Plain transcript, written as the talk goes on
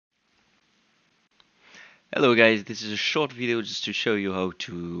Hello guys, this is a short video just to show you how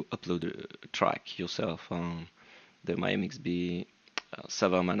to upload a track yourself on the MyMXB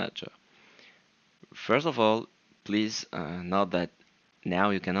Server Manager. First of all, please note that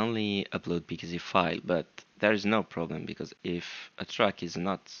now you can only upload PKZ file, but there is no problem because if a track is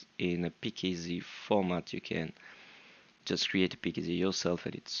not in a PKZ format, you can just create a PKZ yourself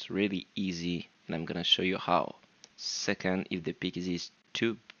and it's really easy and I'm gonna show you how. Second, if the PKZ is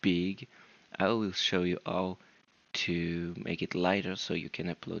too big, I will show you how to make it lighter so you can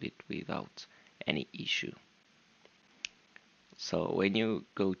upload it without any issue. So when you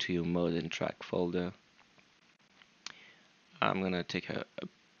go to your mode and track folder, I'm gonna take a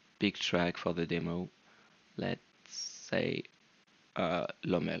big track for the demo. Let's say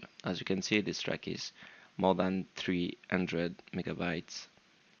Lomel. As you can see, this track is more than 300 megabytes.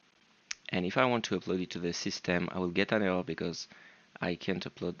 And if I want to upload it to the system, I will get an error because I can't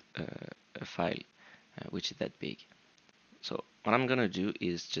upload a file which is that big. So what I'm gonna do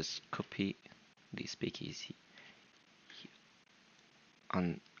is just copy this PKZ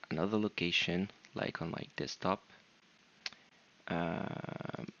on another location, like on my desktop.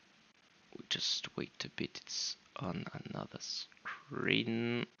 Just wait a bit, it's on another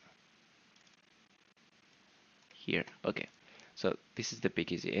screen. Here, okay. So this is the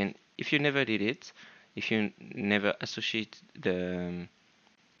PKZ, and if you never did it, if you never associate the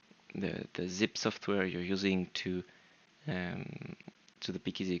zip software you're using to the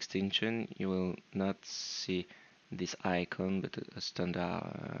PKZ extension, you will not see this icon, but a standard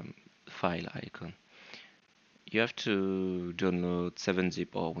file icon. You have to download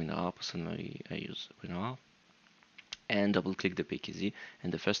 7-zip or WinRAR. Personally, I use WinRAR, and double click the PKZ.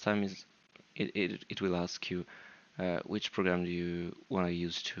 And the first time is it will ask you which program do you want to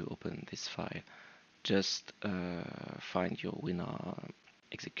use to open this file. Just find your WinRAR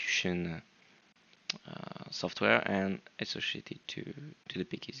execution software and associate it to the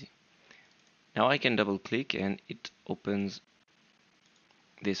PKZ. Now I can double click and it opens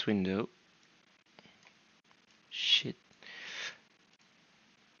this window. Shit.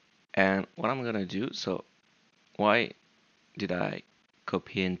 And what I'm gonna do, so why did I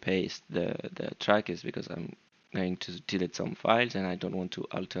copy and paste the track is because I'm going to delete some files and I don't want to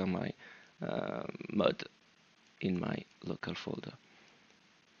alter my mod in my local folder.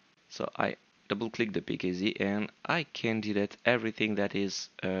 So I double click the PKZ and I can delete everything that is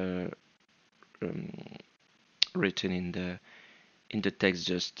written in the text,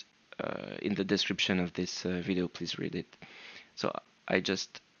 just in the description of this video. Please read it. So I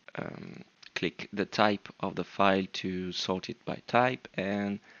just click the type of the file to sort it by type,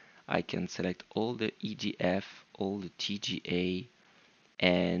 and I can select all the EDF, all the TGA,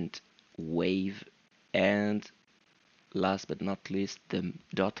 and wave, and last but not least the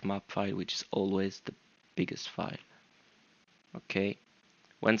 .map file, which is always the biggest file. Okay,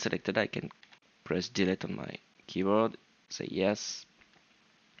 when selected, I can press delete on my keyboard, say yes,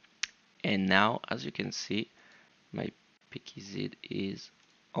 and now as you can see, my PKZ is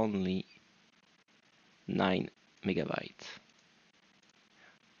only 9 megabytes.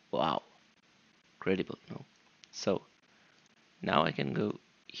 Wow, incredible, no? So now I can go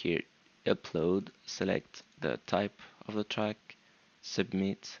here, upload, select the type of the track,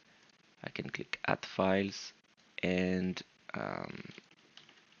 submit. I can click add files and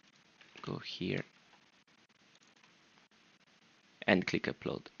go here and click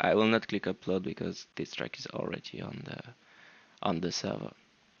upload. I will not click upload because this track is already on the server.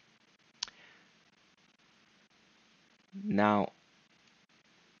 Now,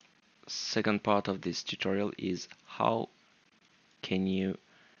 second part of this tutorial is how can you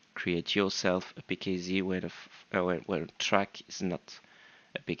create yourself a PKZ when a track is not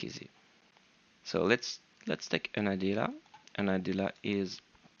a PKZ. So let's take an Adila. An Adila is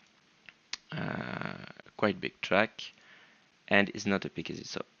quite big track and is not a PKZ.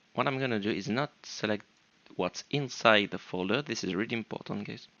 So what I'm gonna do is not select what's inside the folder. This is really important,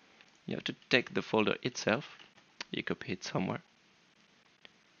 guys. You have to take the folder itself. You copy it somewhere.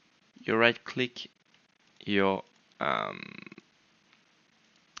 You right click your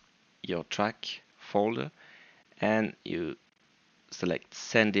track folder and you select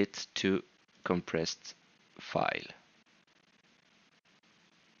send it to compressed file.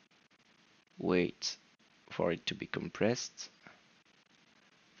 Wait for it to be compressed.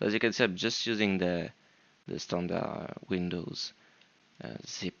 So as you can see, I'm just using the standard Windows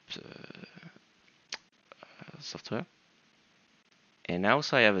zip software. And now,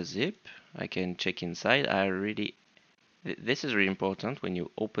 so I have a zip, I can check inside. This is really important. When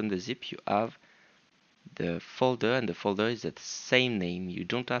you open the zip, you have the folder, and the folder is the same name. You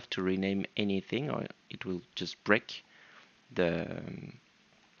don't have to rename anything, or it will just break the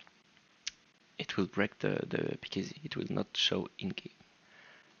the PKZ. It will not show in game.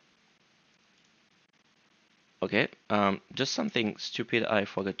 Okay, just something stupid I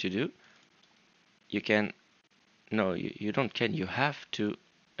forgot to do. You can, no, you don't can, you have to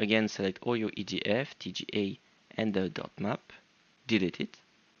again select all your EDF, TGA, and the dot map, delete it.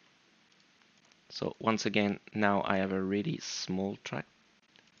 So once again, now I have a really small track,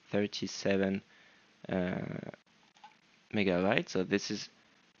 37 megabytes. So this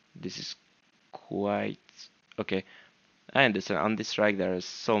is quite okay. I understand on this track there is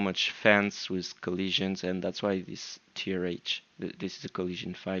so much fence with collisions, and that's why this TRH, this is a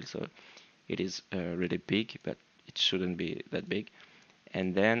collision file, so it is really big, but it shouldn't be that big.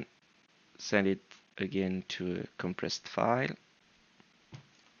 And then send it again to a compressed file.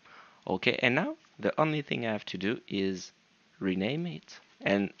 Okay, and now the only thing I have to do is rename it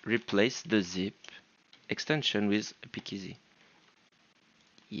and replace the zip extension with PKZ.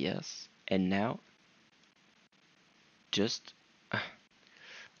 Yes, and now just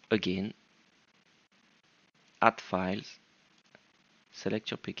again add files, select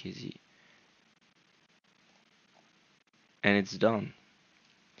your PKZ, and it's done.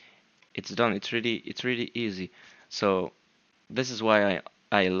 It's done. It's really easy. So this is why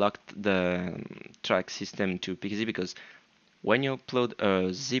I locked the track system to PKZ, because when you upload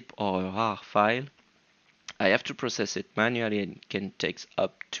a zip or a RAR file, I have to process it manually, and it can take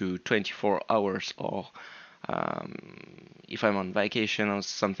up to 24 hours, or if I'm on vacation or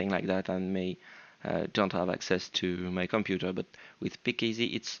something like that, I may don't have access to my computer. But with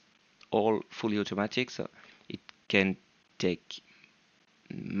PKZ, it's all fully automatic, so it can take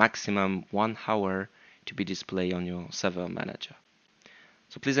maximum 1 hour to be displayed on your server manager.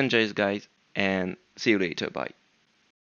 So please enjoy this, guys, and see you later. Bye.